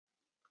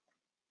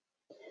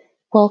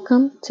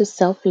Welcome to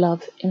Self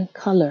Love in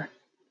Color,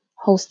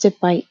 hosted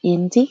by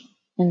Indy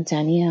and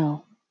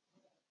Danielle.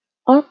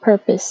 Our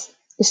purpose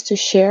is to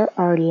share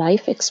our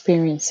life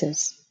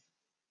experiences,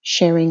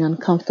 sharing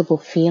uncomfortable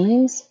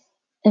feelings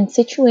and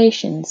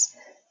situations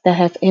that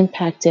have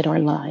impacted our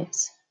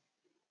lives.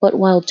 But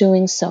while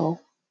doing so,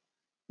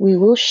 we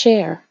will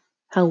share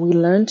how we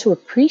learn to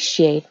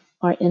appreciate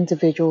our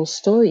individual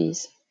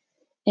stories,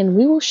 and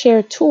we will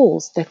share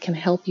tools that can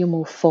help you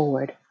move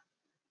forward.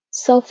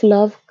 Self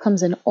love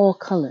comes in all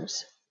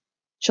colors.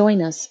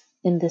 Join us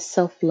in this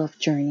self love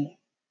journey.